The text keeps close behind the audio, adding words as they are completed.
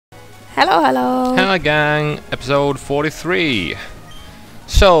Hello, hello. Hello gang, episode 43.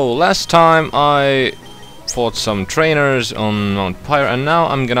 So, last time I fought some trainers on Mount Pyre and now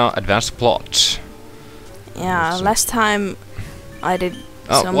I'm gonna advance the plot. Yeah, last time I did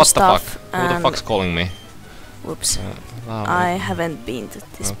some what stuff. the fuck? Who the fuck's calling me? Whoops. I haven't been to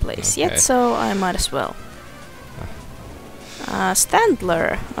this place yet, so I might as well.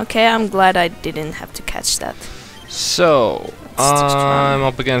 Standler. Okay, I'm glad I didn't have to catch that. So, I'm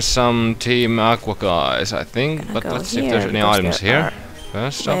up against some Team Aqua guys, I think, but let's see if there's any items here.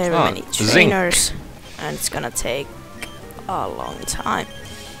 First up, very many trainers, zinc. And it's gonna take a long time.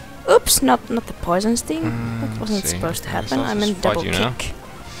 Oops, not the poison sting. That wasn't supposed to happen. I meant double kick.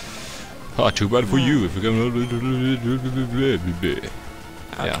 Too bad for you if you can.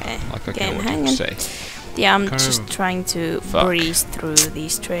 Okay, like I game can hanging. say. Yeah, I'm just trying to breeze through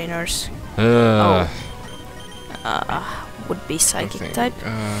these trainers. Would be psychic type.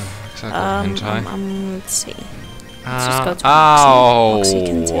 Let's see. Let's just go to Moxie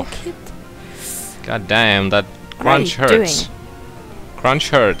can take it. God damn, that crunch hurts. Crunch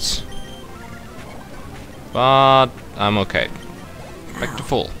hurts. But I'm okay. Back to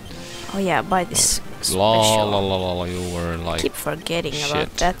full. Oh yeah, buy this special. La, you were like. I keep forgetting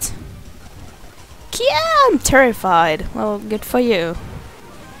about that. Yeah, I'm terrified. Well, good for you.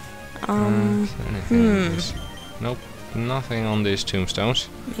 Nope, nothing on these tombstones.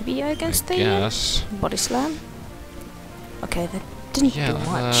 Maybe I can stay in. Body slam. Okay, that didn't do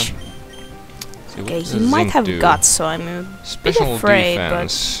much. Okay, he might have guts, so I'm a bit afraid,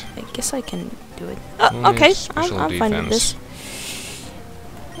 but I guess I can do it. Oh, okay, I'm fine with this.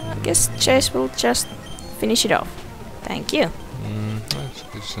 I guess Chase will just finish it off. Thank you. Let's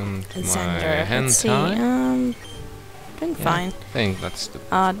give some to Xander, my let's see. Doing fine. I think that's the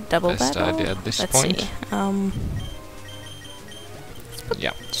double best battle idea at this let's point. See.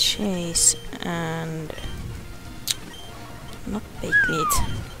 Yeah. Chase and not bake meat.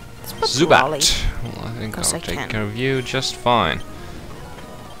 Zubat. Well, I think I'll take care of you just fine.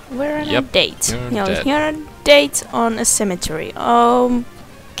 We're on a date. You're on a date on a cemetery.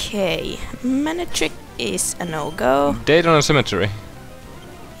 Okay. Manitrick is a no-go. Date on a cemetery?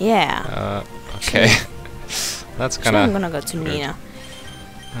 Yeah. Okay. That's kinda... So I'm gonna go to Nina.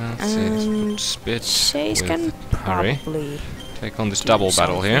 Let's see, spit Chase can probably take on this double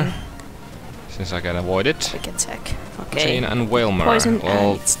battle here. Since I can avoid it. Quick attack. Okay. Jane and Whalmer. Poison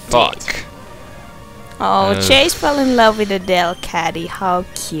well, and it's fuck. Dead. Oh, Chase fell in love with Adele Caddy. How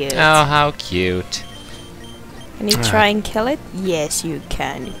cute. Oh, how cute. Can you try and kill it? Yes, you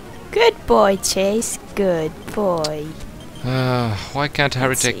can. Good boy, Chase. Good boy. Why can't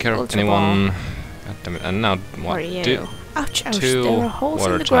Harry take care of anyone? God damn it. And now what? Ouch, ouch. There are holes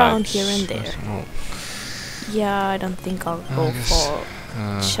in the ground here and there. Yeah, I don't think I'll go for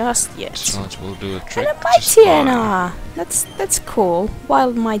just yet. Sludge will do a trick. And a Mightyena! That's cool.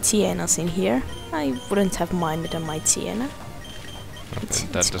 Wild Mightyena's in here. I wouldn't have minded a Mightyena. It's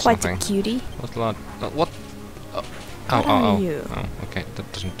quite a cutie. What? What are you? Oh, okay,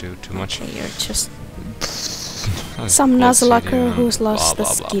 that doesn't do too much. Okay, you're just some Nuzlocke who's lost the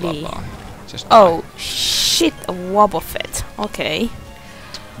skitty. Oh, shit, a Wobbuffet. Okay.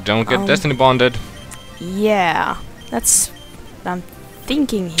 Don't get Destiny bonded. Yeah, that's what I'm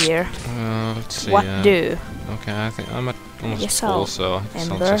thinking here. Let's see. What do? Okay, I think I'm at almost full, full, so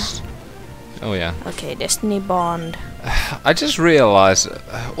Ember. I'll just... Oh yeah. Okay, Destiny bond. I just realized,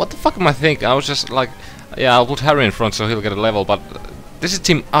 what the fuck am I thinking? I was just like, yeah, I'll put Harry in front so he'll get a level, but this is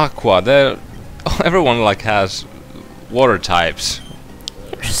Team Aqua. Everyone like has water types.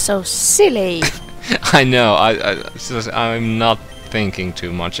 You're so silly. I know. I'm not thinking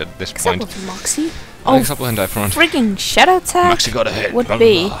too much at this point. Except with Moxie. Except with front. Freaking shadow attack. Moxie got a hit. Would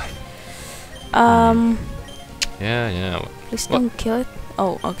be. Yeah. Please don't kill it.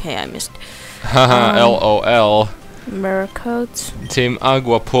 Oh, okay, I missed. Haha, LOL. Mirror coat. Team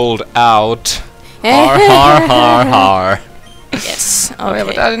Agua pulled out. Har. Yes. Okay. Oh, yeah,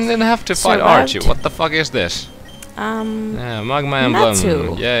 but I didn't have to fight Archie. What the fuck is this? Yeah, Magma Emblem.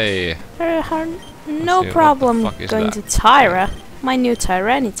 Natsu. Yay. No problem going to Tyra. My new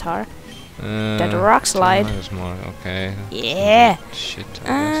Tyranitar. That rock slide. Okay. Yeah. Shit.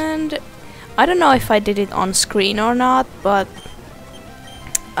 And I don't know if I did it on screen or not, but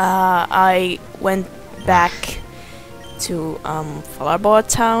I went back to Flowerboard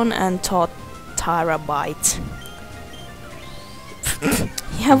Town and taught Tyra Bite.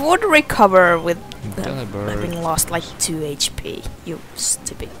 Yeah, would recover with having lost like 2 HP. You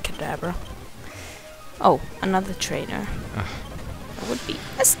stupid cadabra. Oh, another trainer. That would be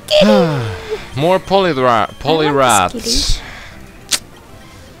a skitty! More polyrats.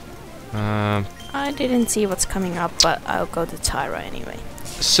 I didn't see what's coming up, but I'll go to Tyra anyway.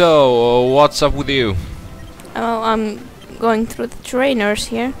 So, what's up with you? Oh, I'm going through the trainers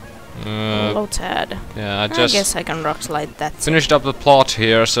here. Hello, Tad. Yeah, I guess I can rock slide that. Finished up the plot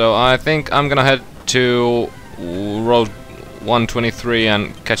here, so I think I'm gonna head to Road 123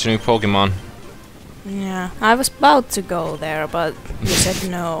 and catch a new Pokemon. Yeah, I was about to go there, but you said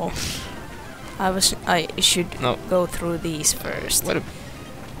no. I should go through these first. Wait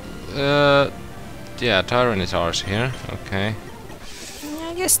yeah, Tyranitar's here. Okay.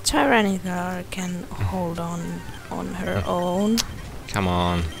 I guess Tyranitar can hold on her own. Come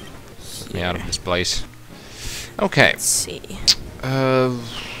on. Get me out of this place. Okay. Let's see.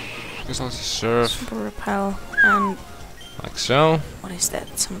 Guess I'll just surf. Super repel and like so. what is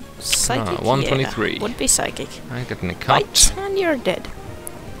that? Some psychic? 123. Yeah, would be psychic. I get me cut. Bite and you're dead.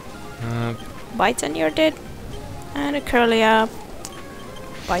 Bite and you're dead. And a Curlia.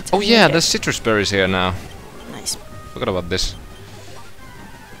 Bite. Oh and yeah, you're there's dead. citrus berries here now. Nice. Forgot about this.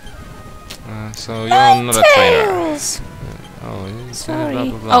 So you're not a trainer. Oh, sorry. blah,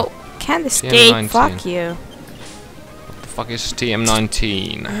 blah, blah. Oh, can't escape. TM19. Fuck you. What the fuck is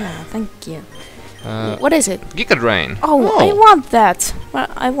TM19? Yeah, thank you. What is it? Giga Drain. Oh, I want that. Well,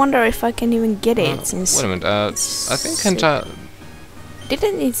 I wonder if I can even get it. Since wait a minute. I think Henta.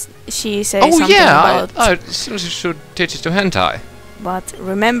 Didn't she say Oh something yeah, about? I seriously should teach it to Hentai. But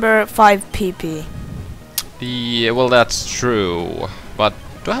remember 5 PP. Yeah, well that's true. But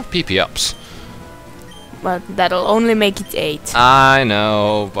do I have PP ups? But that'll only make it 8. I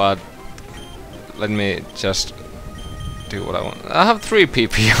know, but let me just do what I want. I have 3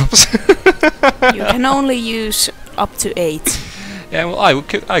 PP ups. You can only use up to 8. Yeah, well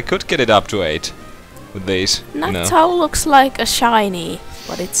I could get it up to 8 with these. Noctowl looks like a shiny,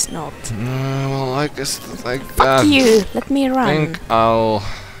 but it's not. Well, I guess like Fuck that. you! Let me run. I think I'll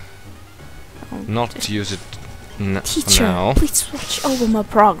not use it Teacher, now. please watch over my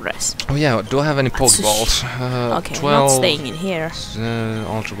progress. Oh yeah, do I have any Pokeballs? Okay, 12, I'm not staying in here.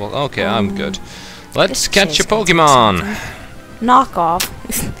 Ultra Ball. Okay, I'm good. Let's This catch a chain's gonna take Pokemon. something. Knock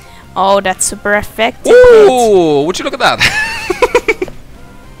off. Oh, that's super effective. Ooh, would you look at that?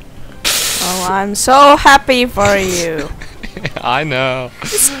 Oh, I'm so happy for you. I know.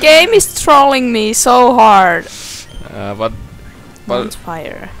 This game is trolling me so hard. But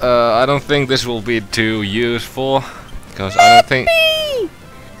Fire. I don't think this will be too useful because I don't think.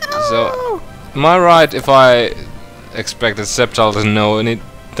 So, am I right if I expect that Sceptile doesn't know any,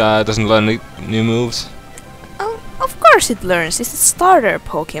 doesn't learn any new moves? Oh, of course it learns. It's a starter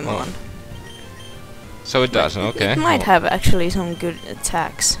Pokemon. Oh. So it does. Okay. It might have actually some good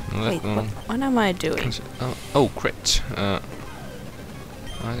attacks. Wait, what am I doing? Oh, crit. I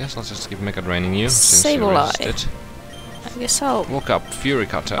guess I'll just keep Mega Draining you since you Sableye. resisted. I guess I'll Walk up, Fury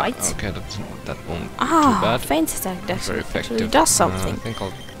Cutter. Bite. Okay, that won't be too bad. Feint attack Very actually effective. does something. I think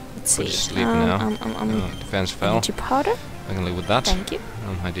I'll Let's put see. to sleep now. Defense fell. Energy powder? I can live with that. Thank you.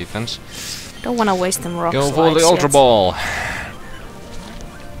 High defense. Don't want to waste them rock Go for slides the Ultra yet. Ball.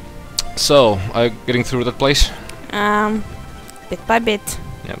 So, are you getting through that place? Bit by bit.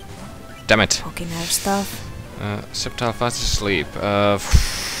 Yep. Damn it. Pokenerve stuff. Sceptile fast asleep. Another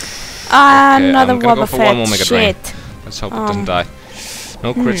I'm gonna go for one more Wobbuffet. Mega Drain. Shit. Let's hope it doesn't die.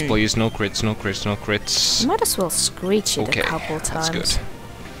 No crits, please. No crits, no crits, no crits. Might as well screech it Okay, a couple times. that's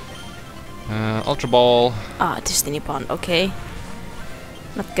good. Ultra Ball. Destiny Bond, okay.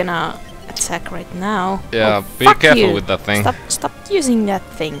 Not gonna attack right now. Yeah, Oh, be fuck careful you. with that thing. Stop using that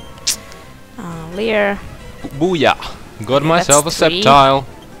thing. Leer. Booyah! Got Okay, myself a that's 3. Sceptile.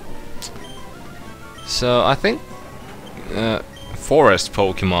 So I think forest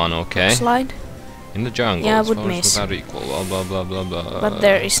Pokemon, okay? Slide. In the jungle. Yeah, I it's would forest miss. without equal. Blah blah blah blah blah. But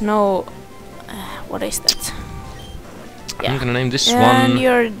there is no. What is that? I'm gonna name this And one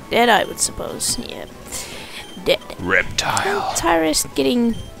you're dead, I would suppose. Yeah. Dead. Reptile. Tyrus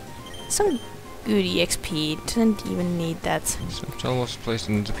getting some good EXP. Doesn't even need that. Sceptile was placed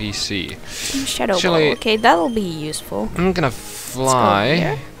in the PC. Shadow Actually- Ball. Okay, that'll be useful. I'm gonna fly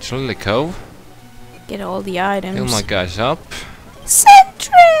here. to Lily Cove. Get all the items. Heal my guys up.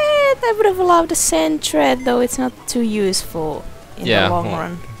 Sentret! I would have loved a Sentret, though it's not too useful in Yeah, the long well,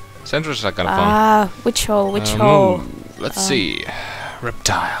 run. Sentries are kind of fun. Which hole? Which hole? Let's see.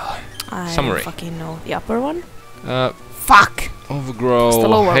 Reptile. I Summary. don't fucking know. The upper one? Fuck! Fuck! It's the Overgrow,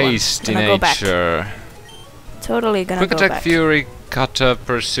 lower one. hasty Gonna go back. nature. Totally gonna Quick go attack, back. fury, cutter,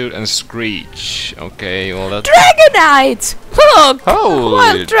 pursuit, and screech. Okay, well that's. Dragonite! Look! Holy-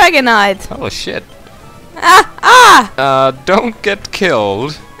 Wild Dragonite! Oh shit. Ah! Don't get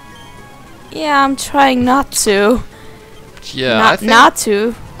killed. Yeah, I'm trying not to. Yeah, I think Not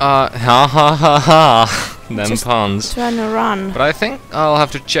to. Ha ha ha ha. Them Just puns. trying to run. But I think I'll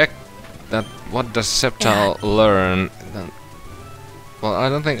have to check that. What does Sceptile learn? Well, I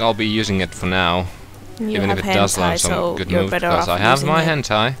don't think I'll be using it for now. You even have if it does learn hentai, some so good you're moves, better because off I have using my it.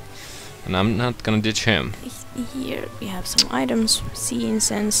 hentai, and I'm not gonna ditch him. Here we have some items. Sea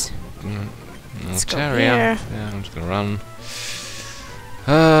incense. Let's go Outomaisteri. here. Yeah, I'm just gonna run.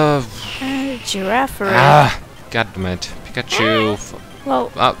 Giraffe. God damn it, Pikachu.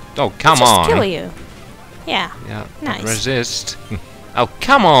 Well, Oh, come just on. kill you. Yeah. Yeah, Nice. resist. Oh,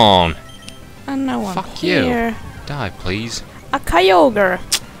 come on. And now I'm Fuck you. here. Die, please. A Kyogre.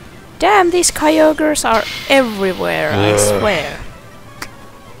 Damn, these Kyogres are everywhere, I swear.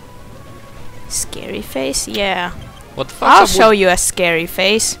 Scary face, yeah. What the fuck's I'll up show with, you a scary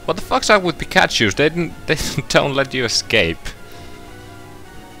face. What the fuck's up with Pikachu's? They don't let you escape.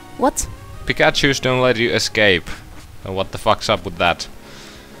 What? Pikachu's don't let you escape. What the fuck's up with that?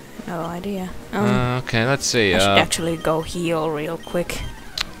 No idea. Okay, let's see. I should actually go heal real quick.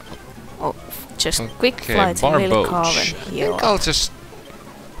 Oh, just quick flight to Lillicov and I heal. think I'll just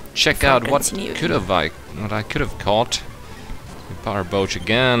check Before out what continuing. what I could have caught. Power Boach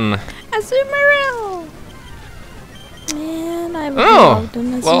again. Azumarill! Man, I've Oh, loved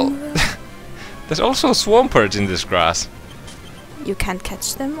an well, Azumarill. there's also Swampert in this grass. You can't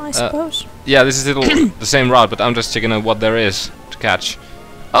catch them, I suppose. Yeah, this is the same route, but I'm just checking out what there is to catch.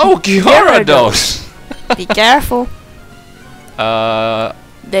 Oh, Gyarados! Be careful. Uh,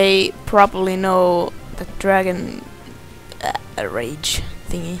 They probably know the dragon rage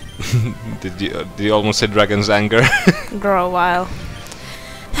thingy. did you almost say Dragon's Anger? Grow a while.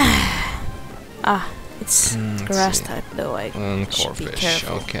 It's grass type though. I should be Corfish,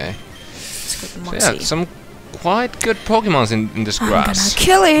 careful. okay. Let's go to So Moxie. yeah, some quite good Pokemons in this grass. I'm gonna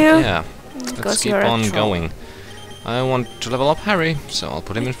kill you. Yeah, let's Because keep you're a on troll. going. I want to level up Harry, so I'll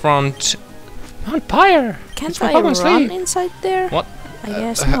put him in front. Mount Pyre! Can't It's my I Pokemon run Sleep. inside there? What? I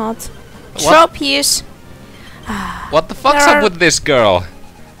guess not. what? Tropius! What the fuck's There up are- with this girl?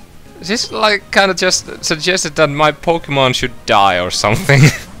 She's like kinda just suggested that my Pokemon should die or something.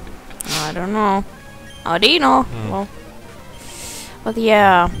 I don't know. Audino! Well, but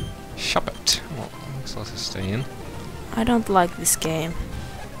yeah, Shop it. Well, let's also stay in. I don't like this game.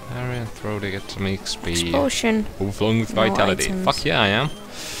 Harry and throw to get some XP. Explosion. Overflowing with No vitality. items. Fuck yeah, I am.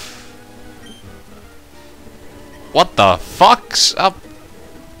 What the fuck's up?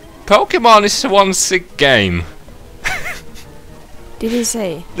 Pokemon is one sick game. Did he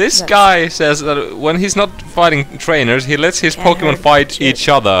say? This that? guy says that when he's not fighting trainers, he lets his Yeah, I Pokemon heard fight shit. each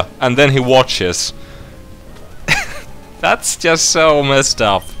other, and then he watches. That's just so messed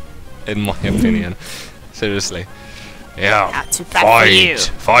up, in my opinion. Seriously. Yeah, Not too bad for you.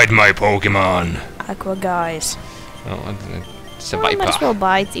 Fight my Pokemon! Aqua guys. Oh, it's a Well, I might as Viper. well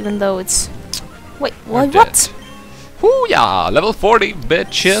bite, even though it's. Wait, You're what? Hoo yeah, level 40,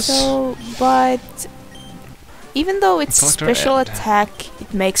 bitches! So, but even though it's Collector special Ed. attack,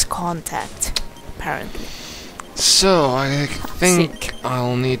 it makes contact. Apparently. So, I think Sick.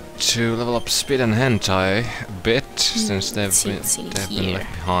 I'll need to level up Speed and Hentai a bit, since they've been here.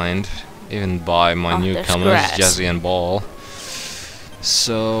 left behind, even by my Oh, there's newcomers, grass. Jazzy and Ball.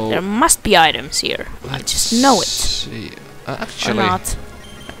 So, There must be items here. I just know it. see. Or Actually, not.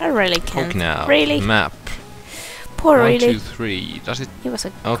 I really poke can't. now. Really? Map. Poor 1, really. 2, 3. Does it? He was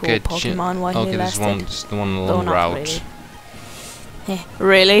a Okay, cool Pokemon while okay, he this lasted. is the one Though long not route. really.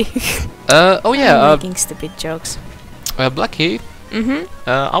 Really? Oh yeah, I'm making stupid jokes. Blackie. Mm-hmm.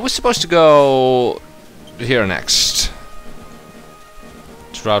 I was supposed to go here next.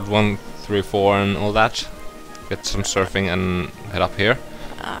 To Route 1, 3, 4 and all that. Get some surfing and head up here.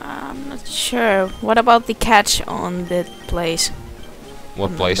 I'm not sure. What about the catch on the place?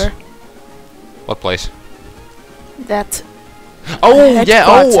 What place? Remember? What place? That. Oh yeah!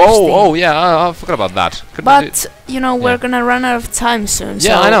 headquarters thing. Oh yeah! I forgot about that. Could we do- But you know we're gonna run out of time soon.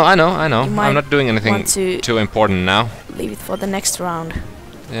 yeah, so I know. you might I'm not doing anything want to too important now. leave it for the next round.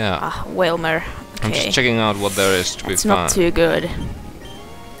 Yeah, Ah, Whalmer. I'm just Okay. checking out what there is to It's be not found. too good.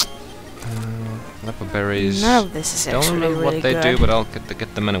 Leopard berries. None of this is Don't actually know really what they good. do, but I'll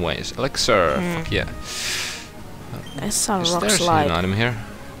get them anyways. Elixir. Fuck yeah. I saw Is rock there an slide. item here?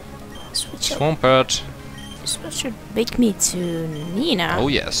 Switch up. Swampert. This should make me to Nina. Oh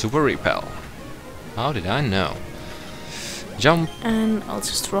yeah, Super Repel. How did I know? Jump. And I'll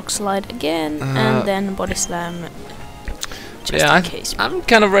just rock slide again, and then body slam. Just Yeah, in case. I'm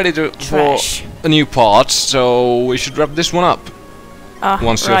kind of ready to for Trash. a new part, so we should wrap this one up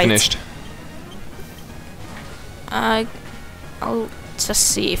once you're right. finished. I'll just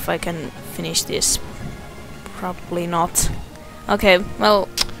see if I can finish this. Probably not. Okay, well,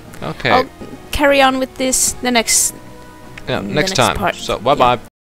 Okay. I'll carry on with this the next. Yeah, next time. Part. So bye bye.